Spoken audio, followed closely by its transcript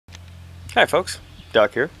Hi folks,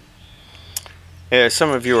 Doc here. As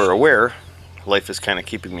some of you are aware, life is kind of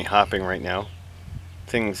keeping me hopping right now.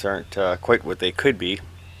 Things aren't quite what they could be,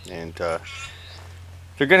 and they're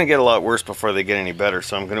going to get a lot worse before they get any better,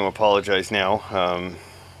 so I'm going to apologize now.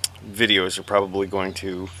 Videos are probably going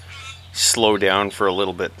to slow down for a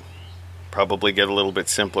little bit, probably get a little bit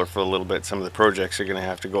simpler for a little bit. Some of the projects are going to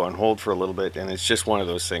have to go on hold for a little bit, and it's just one of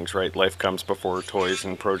those things, right? Life comes before toys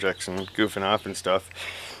and projects and goofing off and stuff.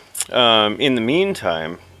 In the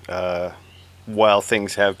meantime, while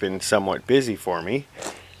things have been somewhat busy for me,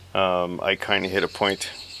 I kind of hit a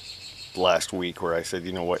point last week where I said,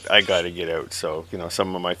 you know what, I got to get out. So, you know,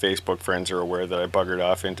 some of my Facebook friends are aware that I buggered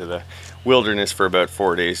off into the wilderness for about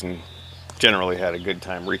 4 days and generally had a good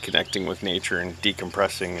time reconnecting with nature and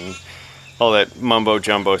decompressing and all that mumbo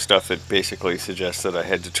jumbo stuff that basically suggests that I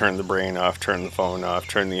had to turn the brain off, turn the phone off,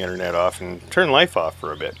 turn the internet off, and turn life off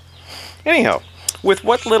for a bit. Anyhow, with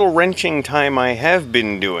what little wrenching time I have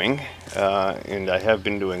been doing, and I have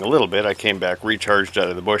been doing a little bit, I came back recharged out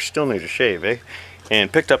of the bush, still need a shave, eh?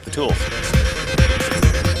 And picked up the tools.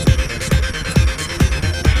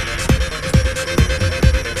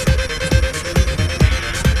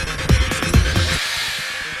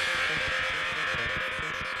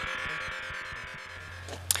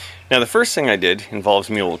 Now the first thing I did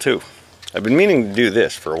involves MULE 2. I've been meaning to do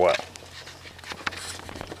this for a while.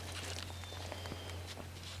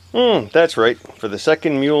 That's right. For the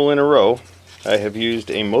second MULE in a row, I have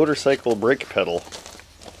used a motorcycle brake pedal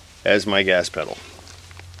as my gas pedal.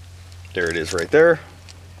 There it is right there.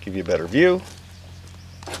 Give you a better view.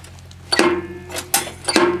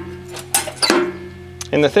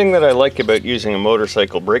 And the thing that I like about using a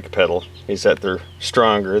motorcycle brake pedal is that they're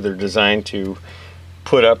stronger. They're designed to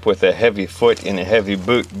put up with a heavy foot and a heavy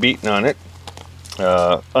boot beating on it.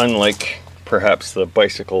 Unlike perhaps the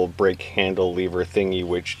bicycle brake handle lever thingy,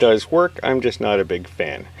 which does work, I'm just not a big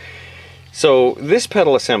fan. So this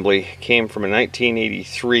pedal assembly came from a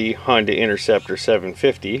 1983 Honda Interceptor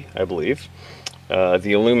 750, I believe.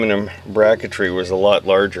 The aluminum bracketry was a lot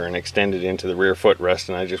larger and extended into the rear footrest,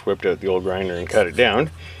 and I just whipped out the old grinder and cut it down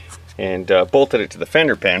and bolted it to the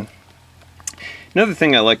fender pan. Another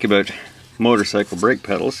thing I like about motorcycle brake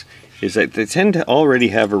pedals is that they tend to already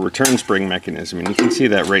have a return spring mechanism, and you can see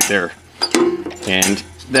that right there. And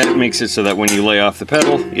that makes it so that when you lay off the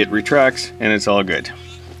pedal, it retracts and it's all good.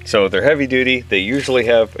 So they're heavy duty. They usually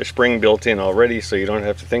have a spring built in already, so you don't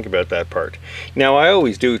have to think about that part. Now, I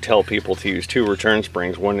always do tell people to use 2 return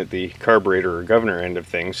springs, one at the carburetor or governor end of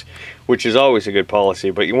things, which is always a good policy,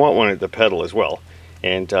 but you want one at the pedal as well.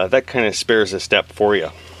 And that kind of spares a step for you.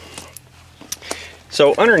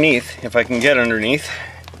 So underneath, if I can get underneath,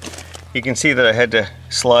 you can see that I had to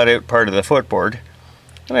slide out part of the footboard.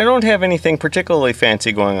 And I don't have anything particularly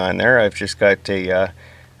fancy going on there. I've just got a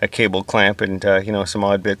cable clamp and you know, some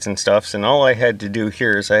odd bits and stuffs. And all I had to do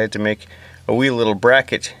here is I had to make a wee little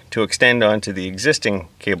bracket to extend onto the existing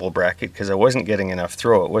cable bracket because I wasn't getting enough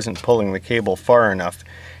throw. It wasn't pulling the cable far enough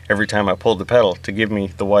every time I pulled the pedal to give me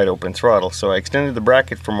the wide open throttle. So I extended the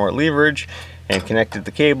bracket for more leverage and connected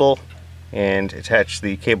the cable and attached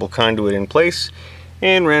the cable conduit in place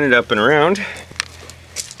and ran it up and around.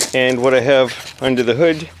 And what I have under the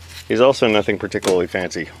hood is also nothing particularly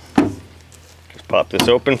fancy. Just pop this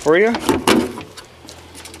open for you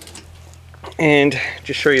and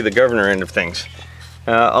just show you the governor end of things.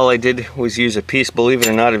 All I did was use a piece, believe it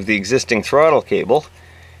or not, of the existing throttle cable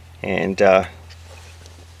and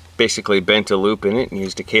basically bent a loop in it and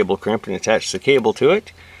used a cable crimp and attached the cable to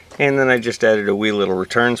it. And then I just added a wee little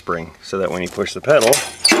return spring so that when you push the pedal,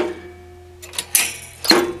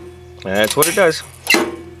 that's what it does.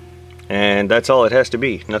 And that's all it has to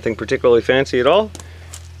be. Nothing particularly fancy at all,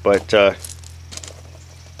 but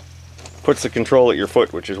puts the control at your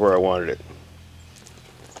foot, which is where I wanted it.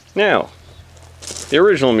 Now, the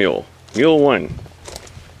original MULE, MULE 1.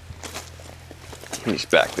 Let me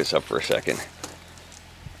just back this up for a second.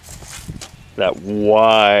 That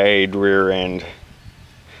wide rear end.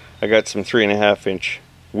 I got some 3.5-inch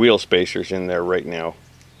wheel spacers in there right now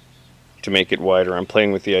to make it wider. I'm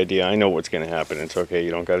playing with the idea. I know what's going to happen. It's okay.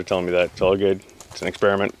 You don't got to tell me that. It's all good. It's an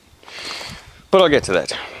experiment. But I'll get to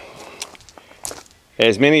that.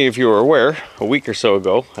 As many of you are aware, a week or so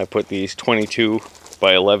ago, I put these 22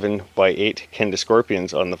 by 11 by 8 Kenda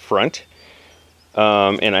Scorpions on the front.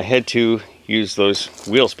 And I had to use those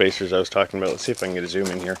wheel spacers I was talking about. Let's see if I can get a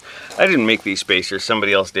zoom in here. I didn't make these spacers.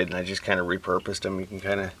 Somebody else did, and I just kind of repurposed them. You can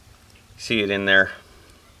kind of see it in there.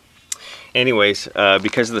 Anyways,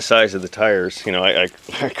 because of the size of the tires, you know, I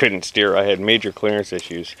couldn't steer. I had major clearance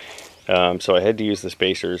issues. So I had to use the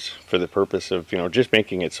spacers for the purpose of, you know, just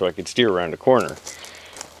making it so I could steer around a corner.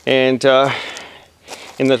 And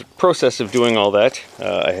in the process of doing all that,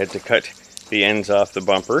 I had to cut the ends off the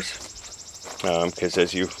bumpers, because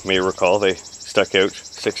as you may recall, they stuck out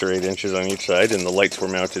 6 or 8 inches on each side, and the lights were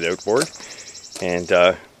mounted outboard.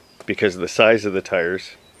 And because of the size of the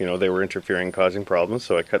tires, you know, they were interfering, causing problems,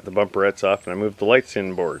 so I cut the bumperettes off and I moved the lights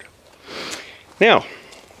inboard. Now,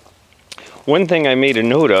 one thing I made a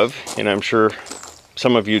note of, and I'm sure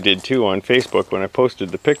some of you did too on Facebook when I posted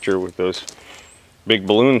the picture with those big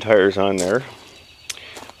balloon tires on there,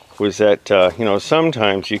 was that, you know,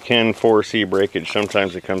 sometimes you can foresee breakage.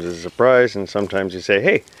 Sometimes it comes as a surprise, and sometimes you say,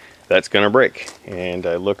 hey, that's going to break. And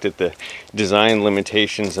I looked at the design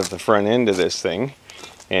limitations of the front end of this thing,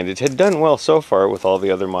 and it had done well so far with all the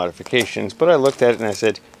other modifications, but I looked at it and I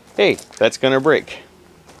said, hey, that's going to break.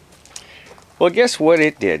 Well, guess what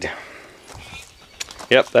it did?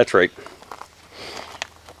 Yep, that's right.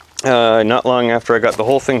 Not long after I got the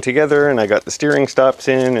whole thing together and I got the steering stops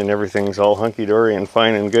in and everything's all hunky-dory and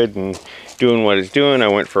fine and good and doing what it's doing, I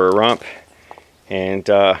went for a romp. And,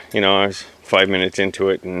 you know, I was 5 minutes into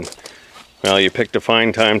it, and, well, you picked a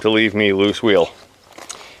fine time to leave me loose wheel.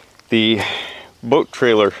 The boat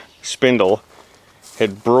trailer spindle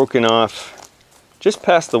had broken off just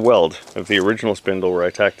past the weld of the original spindle where I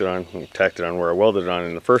tacked it on where I welded it on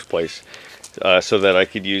in the first place, so that I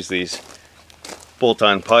could use these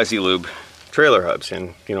bolt-on posi lube trailer hubs.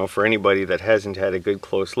 And, you know, for anybody that hasn't had a good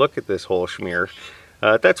close look at this whole schmear,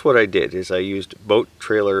 that's what I did, is I used boat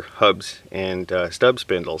trailer hubs and stub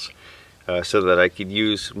spindles so that I could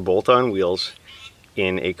use bolt-on wheels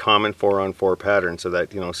in a common 4-on-4 pattern, so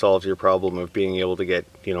that, you know, solves your problem of being able to get,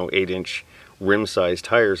 you know, 8-inch rim-sized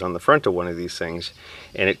tires on the front of one of these things.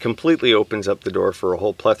 And it completely opens up the door for a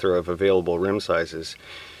whole plethora of available rim sizes.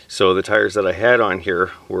 So the tires that I had on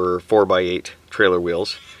here were 4x8 trailer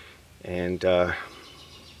wheels, and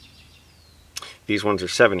these ones are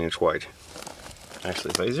 7-inch wide.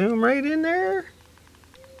 Actually, if I zoom right in there,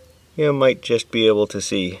 you might just be able to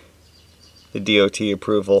see the DOT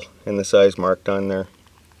approval and the size marked on there.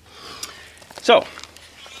 So,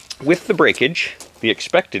 with the breakage, the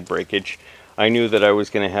expected breakage, I knew that I was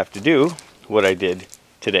going to have to do what I did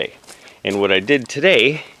today. And what I did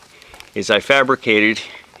today is I fabricated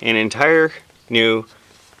an entire new,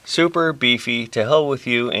 super beefy, to hell with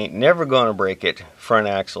you, ain't never gonna break it, front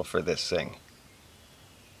axle for this thing.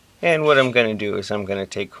 And what I'm going to do is I'm going to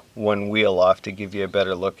take one wheel off to give you a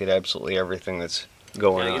better look at absolutely everything that's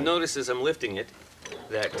going on. You'll notice as I'm lifting it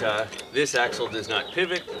that this axle does not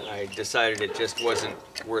pivot. I decided it just wasn't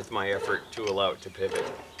worth my effort to allow it to pivot.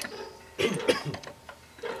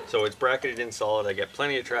 So it's bracketed in solid. I get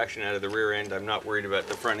plenty of traction out of the rear end. I'm not worried about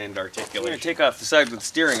the front end articulation. I'm going to take off the side with the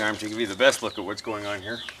steering arm to give you the best look at what's going on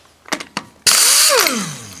here.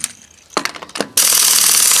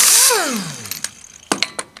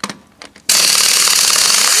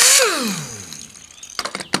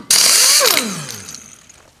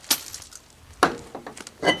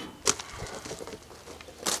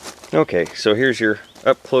 Okay, so here's your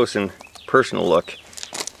up close and personal look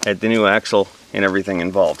at the new axle and everything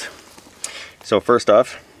involved. So first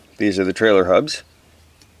off, these are the trailer hubs,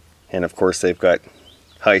 and of course they've got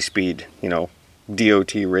high speed, you know,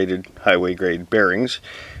 DOT rated highway grade bearings.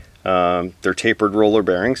 They're tapered roller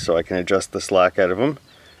bearings, so I can adjust the slack out of them.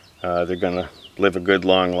 They're gonna live a good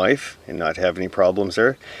long life and not have any problems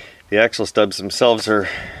there. The axle stubs themselves are,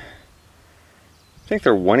 I think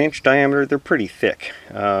they're 1-inch diameter. They're pretty thick.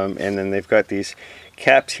 And then they've got these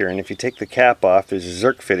caps here, and if you take the cap off, there's a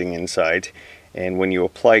Zerk fitting inside, and when you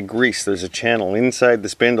apply grease, there's a channel inside the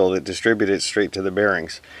spindle that distributes it straight to the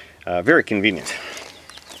bearings. Very convenient.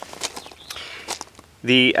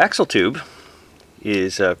 The axle tube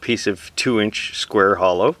is a piece of 2-inch square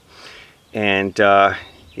hollow, and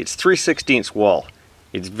it's 3/16 wall.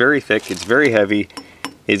 It's very thick, it's very heavy,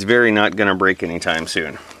 it's very not going to break anytime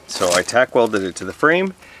soon. So I tack welded it to the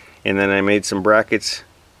frame, and then I made some brackets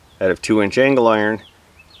out of 2-inch angle iron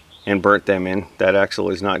and burnt them in. That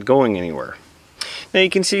axle is not going anywhere. Now you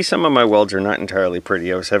can see some of my welds are not entirely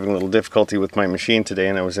pretty. I was having a little difficulty with my machine today,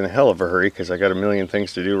 and I was in a hell of a hurry because I got a million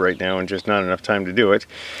things to do right now and just not enough time to do it.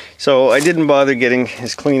 So I didn't bother getting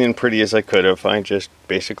as clean and pretty as I could have. I just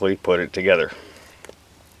basically put it together.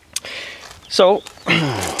 So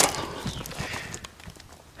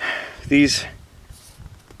these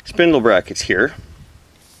spindle brackets here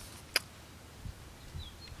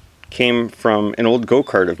came from an old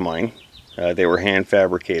go-kart of mine. They were hand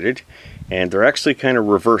fabricated, and they're actually kind of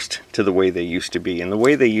reversed to the way they used to be. And the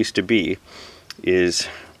way they used to be is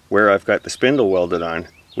where I've got the spindle welded on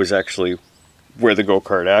was actually where the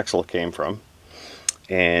go-kart axle came from,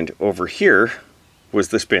 and over here was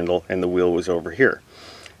the spindle and the wheel was over here.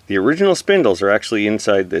 The original spindles are actually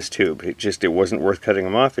inside this tube. It wasn't worth cutting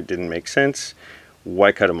them off. It didn't make sense.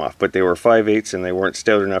 Why cut them off? But they were 5/8 and they weren't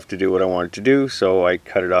stout enough to do what I wanted to do, so I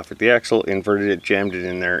cut it off at the axle, inverted it, jammed it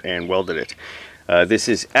in there, and welded it. This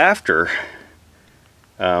is after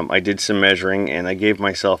I did some measuring, and I gave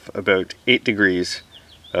myself about 8 degrees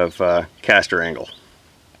of caster angle.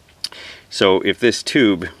 So if this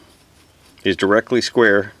tube is directly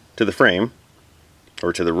square to the frame,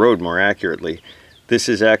 or to the road more accurately, this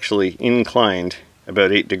is actually inclined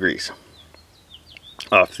about 8 degrees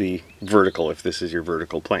off the vertical, if this is your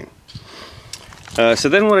vertical plane. So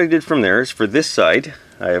then what I did from there is, for this side,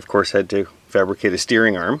 I of course had to fabricate a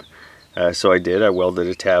steering arm. So I did. I welded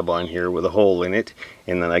a tab on here with a hole in it,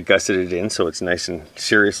 and then I gusseted it in so it's nice and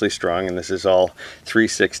seriously strong, and this is all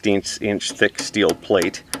 3/16 inch thick steel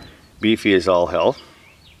plate. Beefy as all hell.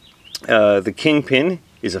 The kingpin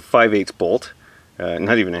is a 5/8 bolt,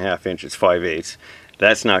 not even a 1/2 inch, it's 5/8.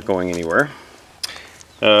 That's not going anywhere.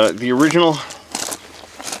 The original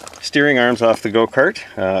steering arms off the go-kart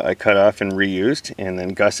I cut off and reused, and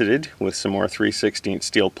then gusseted with some more 3/16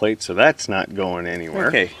 steel plate, so that's not going anywhere.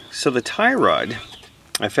 Okay, so the tie rod,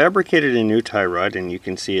 I fabricated a new tie rod, and you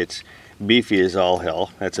can see it's beefy as all hell.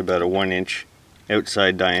 That's about a 1 inch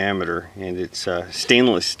outside diameter, and it's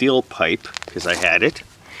stainless steel pipe because I had it.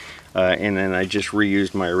 And then I just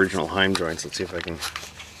reused my original heim joints. Let's see if I can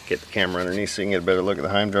get the camera underneath so you can get a better look at the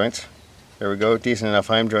heim joints. There we go, decent enough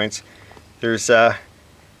heim joints. There's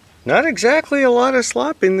not exactly a lot of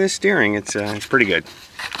slop in this steering. It's pretty good.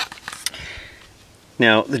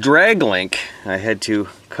 Now the drag link, I had to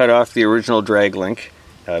cut off the original drag link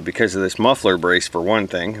because of this muffler brace, for one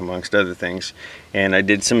thing, amongst other things. And I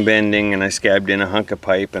did some bending, and I scabbed in a hunk of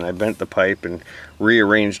pipe, and I bent the pipe and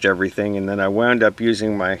rearranged everything, and then I wound up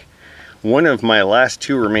using one of my last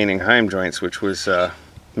 2 remaining heim joints, which was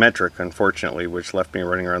metric, unfortunately, which left me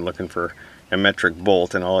running around looking for a metric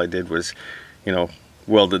bolt, and all I did was, you know,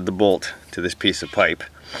 welded the bolt to this piece of pipe.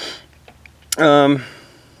 But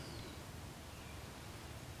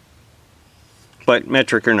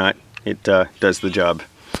metric or not, it does the job.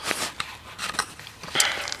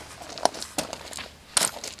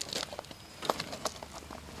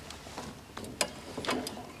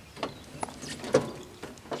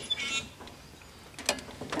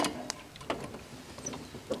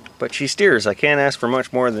 But she steers. I can't ask for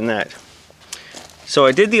much more than that. So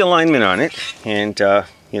I did the alignment on it, and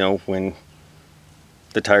you know, when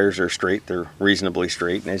the tires are straight, they're reasonably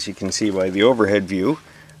straight. And as you can see by the overhead view,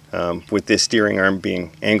 with this steering arm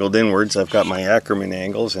being angled inwards, I've got my Ackerman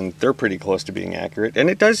angles, and they're pretty close to being accurate, and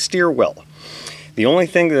it does steer well. The only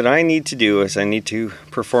thing that I need to do is I need to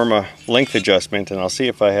perform a length adjustment, and I'll see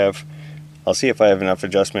if I have enough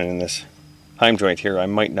adjustment in this heim joint here. I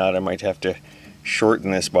might not. I might have to shorten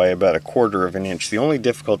this by about 1/4 of an inch. The only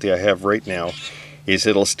difficulty I have right now is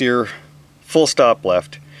it'll steer full stop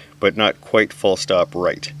left, but not quite full stop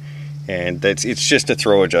right. And it's just a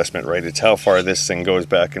throw adjustment, right? It's how far this thing goes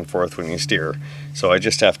back and forth when you steer. So I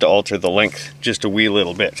just have to alter the length just a wee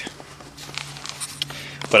little bit.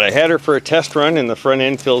 But I had her for a test run, and the front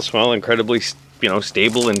end feels, well, incredibly, you know,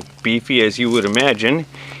 stable and beefy, as you would imagine.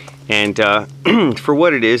 And for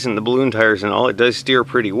what it is, and the balloon tires and all, it does steer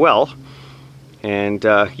pretty well. And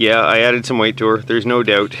yeah, I added some weight to her, there's no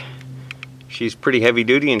doubt. She's pretty heavy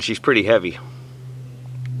duty, and she's pretty heavy.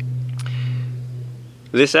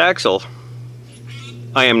 This axle,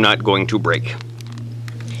 I am not going to break.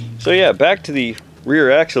 So yeah, back to the rear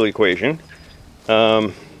axle equation.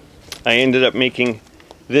 I ended up making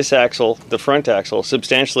this axle, the front axle,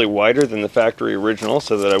 substantially wider than the factory original,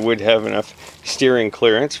 so that I would have enough steering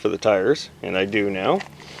clearance for the tires, and I do now.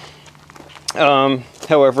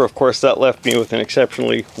 However, of course, that left me with an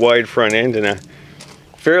exceptionally wide front end and a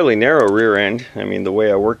fairly narrow rear end. I mean, the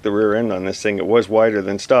way I worked the rear end on this thing, it was wider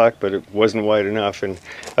than stock, but it wasn't wide enough, and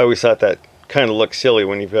I always thought that kind of looks silly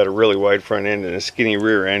when you've got a really wide front end and a skinny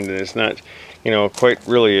rear end, and it's not, you know, quite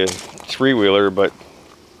really a 3-wheeler, but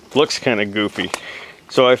looks kind of goofy.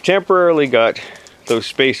 So I've temporarily got those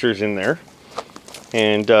spacers in there,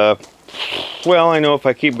 and well, I know if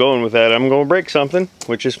I keep going with that, I'm going to break something,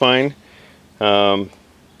 which is fine.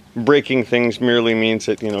 Breaking things merely means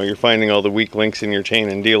that, you know, you're finding all the weak links in your chain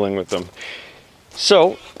and dealing with them.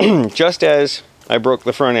 So just as I broke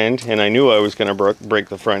the front end, and I knew I was going to break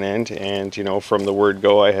the front end, and, you know, from the word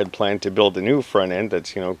go, I had planned to build a new front end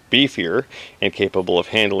that's, you know, beefier and capable of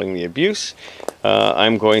handling the abuse.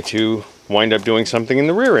 I'm going to wind up doing something in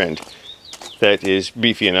the rear end that is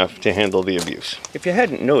beefy enough to handle the abuse. If you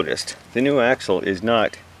hadn't noticed, the new axle is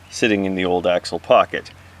not sitting in the old axle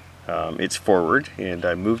pocket. It's forward, and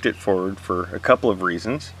I moved it forward for a couple of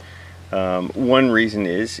reasons. One reason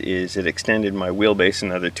is it extended my wheelbase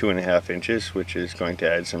another 2.5 inches, which is going to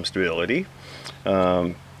add some stability.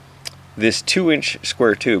 This 2-inch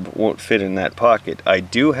square tube won't fit in that pocket. I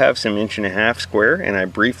do have some 1.5 inch square, and I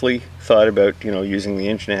briefly thought about, you know, using the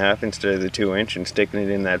 1.5 inch instead of the 2-inch and sticking it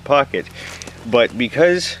in that pocket. But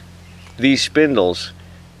because these spindles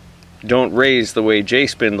don't raise the way J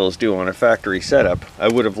spindles do on a factory setup, I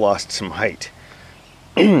would have lost some height.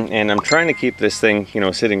 And I'm trying to keep this thing, you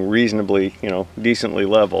know, sitting reasonably, you know, decently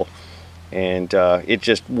level. And it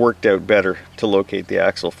just worked out better to locate the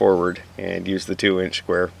axle forward and use the 2-inch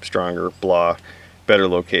square, stronger, blah, better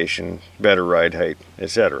location, better ride height,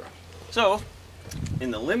 etc. So,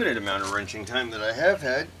 in the limited amount of wrenching time that I have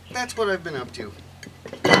had, that's what I've been up to.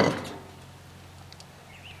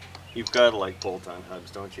 You've got to like bolt-on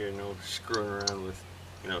hubs, don't you? You know, screwing around with,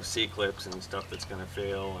 you know, C-clips and stuff that's going to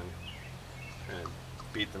fail and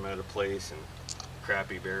beat them out of place, and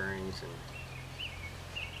crappy bearings, and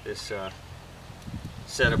this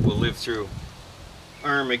setup will live through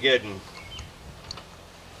Armageddon.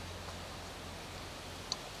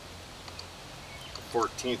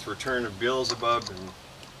 14th return of Beelzebub,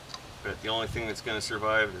 but the only thing that's going to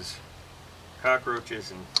survive is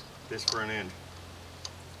cockroaches and this front end.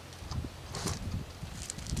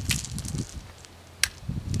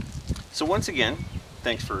 So once again,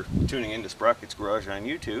 thanks for tuning in to Sprocket's Garage on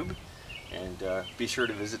YouTube, and be sure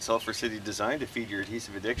to visit Sulphur City Design to feed your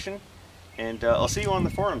adhesive addiction, and I'll see you on the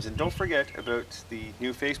forums. And don't forget about the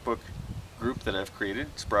new Facebook group that I've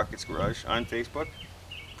created, Sprocket's Garage on Facebook.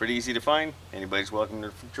 Pretty easy to find. Anybody's welcome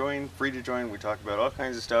to join, free to join. We talk about all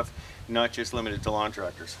kinds of stuff, not just limited to lawn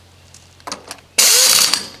tractors.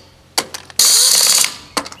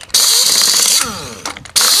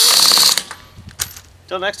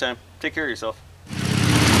 Till next time, take care of yourself.